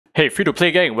Hey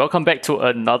free-to-play gang, welcome back to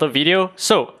another video.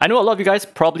 So, I know a lot of you guys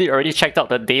probably already checked out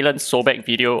the Daylon Sobek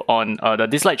video on the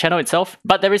Dislyte channel itself,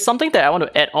 but there is something that I want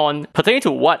to add on pertaining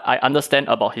to what I understand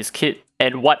about his kit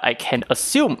and what I can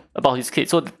assume about his kit.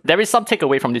 So there is some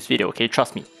takeaway from this video, okay?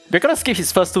 Trust me. We're gonna skip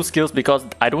his first two skills because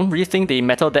I don't really think they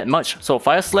matter that much. So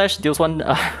Fire Slash deals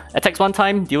attacks one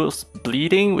time, deals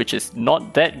bleeding, which is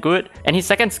not that good. And his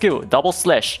second skill, Double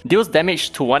Slash, deals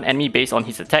damage to one enemy based on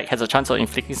his attack, has a chance of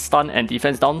inflicting stun and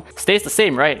defense down. Stays the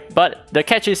same, right? But the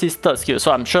catch is his third skill.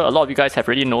 So I'm sure a lot of you guys have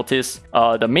already noticed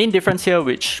the main difference here,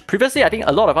 which previously I think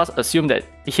a lot of us assumed that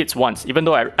it hits once, even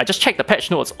though I just checked the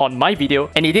patch notes on my video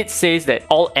and it did say that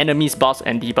all enemies buffs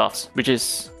and debuffs,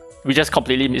 we just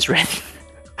completely misread.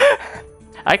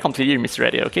 I completely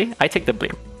misread it, okay? I take the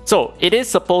blame. So, it is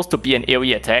supposed to be an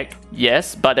AoE attack,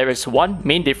 yes, but there is one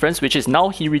main difference, which is now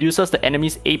he reduces the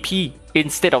enemy's AP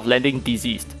instead of landing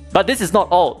diseased. But this is not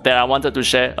all that I wanted to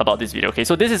share about this video, okay?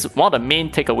 So this is one of the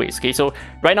main takeaways, okay? So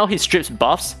right now he strips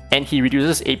buffs and he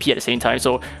reduces AP at the same time.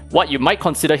 So what you might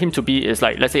consider him to be is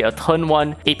like, let's say a turn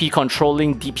 1 AP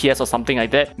controlling DPS or something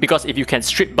like that. Because if you can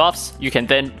strip buffs, you can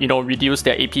then, reduce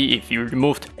their AP if you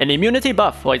removed an immunity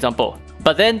buff, for example.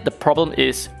 But then the problem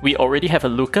is we already have a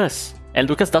Lucas. And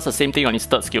Lucas does the same thing on his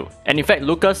third skill. And in fact,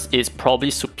 Lucas is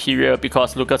probably superior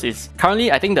because Lucas is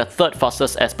currently, I think, the third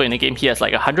fastest Esper in the game. He has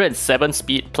like 107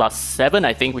 speed plus 7,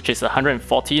 I think, which is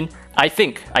 114. I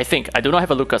think. I do not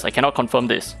have a Lucas, I cannot confirm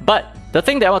this. But the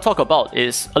thing that I want to talk about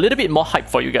is a little bit more hype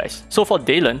for you guys. So for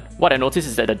Daylon, what I noticed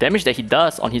is that the damage that he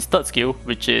does on his third skill,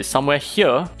 which is somewhere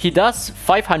here, he does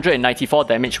 594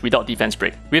 damage without defense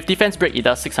break. With defense break, he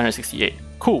does 668.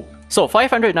 Cool. So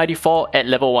 594 at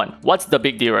level 1. What's the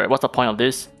big deal, right? What's the point of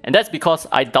this? And that's because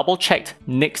I double checked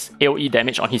Nick's AoE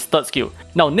damage on his third skill.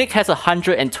 Now Nick has a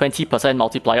 120%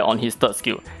 multiplier on his third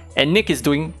skill. And Nick is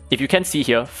doing, if you can see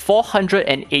here,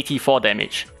 484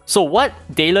 damage. So what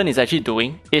Daylon is actually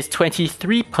doing is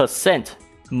 23%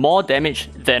 more damage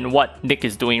than what Nick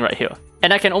is doing right here.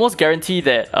 And I can almost guarantee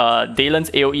that Daylon's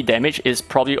AoE damage is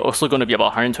probably also going to be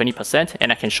about 120%,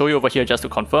 and I can show you over here just to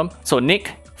confirm. So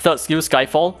Nick, third skill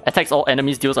Skyfall, attacks all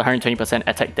enemies, deals 120%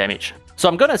 attack damage. So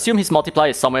I'm going to assume his multiplier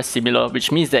is somewhere similar,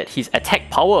 which means that his attack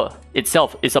power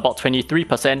itself is about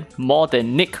 23% more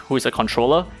than Nick, who is a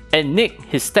controller. And Nick,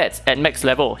 his stats at max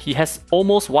level, he has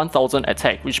almost 1000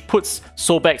 attack, which puts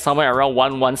Sobek somewhere around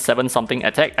 117 something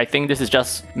attack. I think this is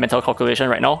just mental calculation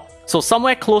right now. So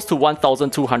somewhere close to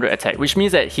 1200 attack, which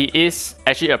means that he is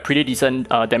actually a pretty decent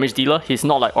damage dealer. He's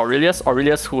not like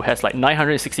Aurelius, who has like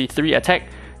 963 attack.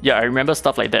 Yeah, I remember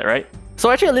stuff like that, right? So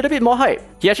actually a little bit more hype.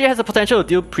 He actually has the potential to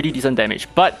deal pretty decent damage,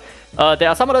 but there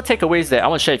are some other takeaways that I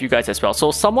want to share with you guys as well.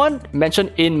 So someone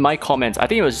mentioned in my comments, I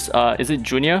think it was, is it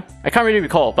Junior? I can't really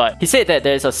recall, but he said that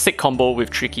there's a sick combo with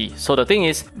Tricky. So the thing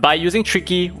is, by using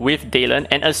Tricky with Daylon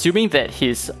and assuming that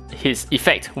his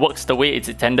effect works the way it's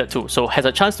intended to, so has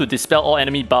a chance to dispel all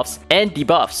enemy buffs and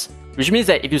debuffs, which means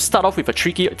that if you start off with a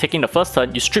Tricky taking the first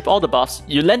turn, you strip all the buffs,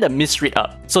 you land a misread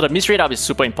up. So the misread up is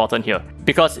super important here,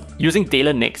 because using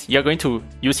Daylon next, you're going to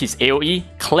use his AoE,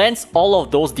 cleanse all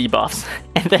of those debuffs,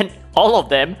 and then all of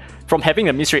them from having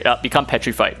a misread up become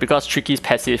petrified, because Tricky's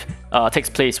passive takes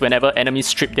place whenever enemies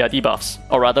strip their debuffs,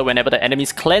 or rather whenever the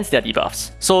enemies cleanse their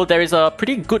debuffs. So there is a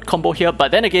pretty good combo here,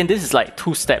 but then again, this is like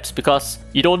 2 steps, because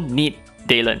you don't need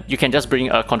Daylon. You can just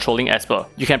bring a controlling Esper.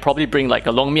 You can probably bring like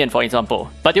a Longmian, for example.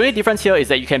 But the only difference here is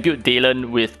that you can build Daylon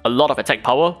with a lot of attack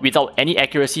power without any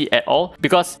accuracy at all,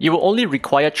 because you will only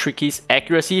require Tricky's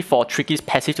accuracy for Tricky's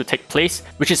passive to take place,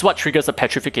 which is what triggers the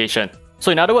petrification.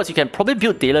 So in other words, you can probably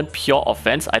build Daylon pure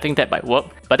offense. I think that might work.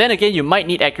 But then again, you might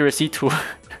need accuracy to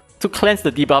cleanse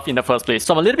the debuff in the first place.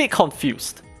 So I'm a little bit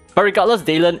confused. But regardless,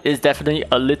 Daylon is definitely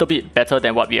a little bit better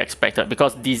than what we expected,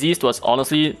 because Diseased was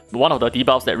honestly one of the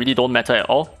debuffs that really don't matter at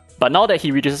all. But now that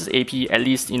he reduces AP, at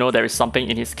least, there is something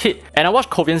in his kit. And I watched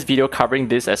Kovian's video covering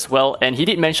this as well, and he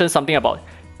did mention something about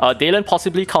Daylon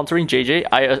possibly countering JJ.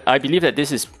 I believe that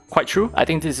this is quite true. I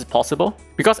think this is possible.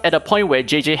 Because at the point where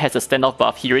JJ has a standoff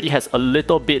buff, he already has a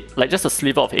little bit, like just a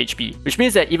sliver of HP. Which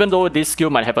means that even though this skill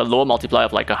might have a lower multiplier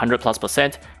of like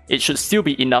 100+%, it should still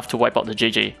be enough to wipe out the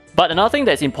JJ. But another thing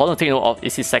that's important to take note of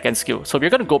is his second skill. So we're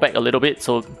going to go back a little bit.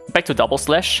 So back to Double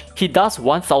Slash. He does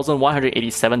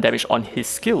 1187 damage on his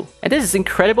skill. And this is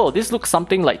incredible. This looks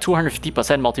something like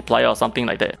 250% multiplier or something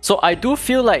like that. So I do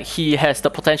feel like he has the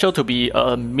potential to be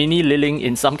a mini Liling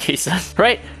in some cases,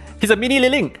 right? He's a mini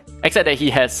Liling, except that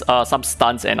he has some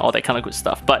stunts and all that kind of good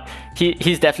stuff. But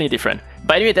he's definitely different.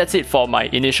 But anyway, that's it for my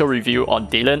initial review on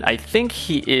Daylon. I think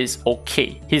he is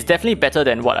okay. He's definitely better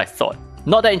than what I thought.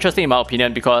 Not that interesting in my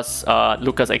opinion because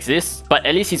Lucas exists, but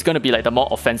at least he's going to be like the more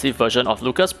offensive version of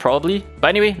Lucas, probably. But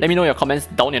anyway, let me know your comments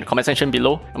down in the comment section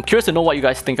below. I'm curious to know what you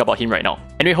guys think about him right now.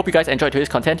 Anyway, hope you guys enjoyed today's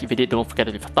content. If you did, don't forget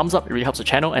to leave a thumbs up. It really helps the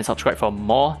channel, and subscribe for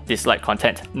more Dislyte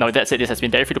content. Now with that said, this has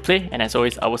been Free to Play, and as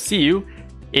always, I will see you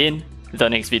in the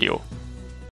next video.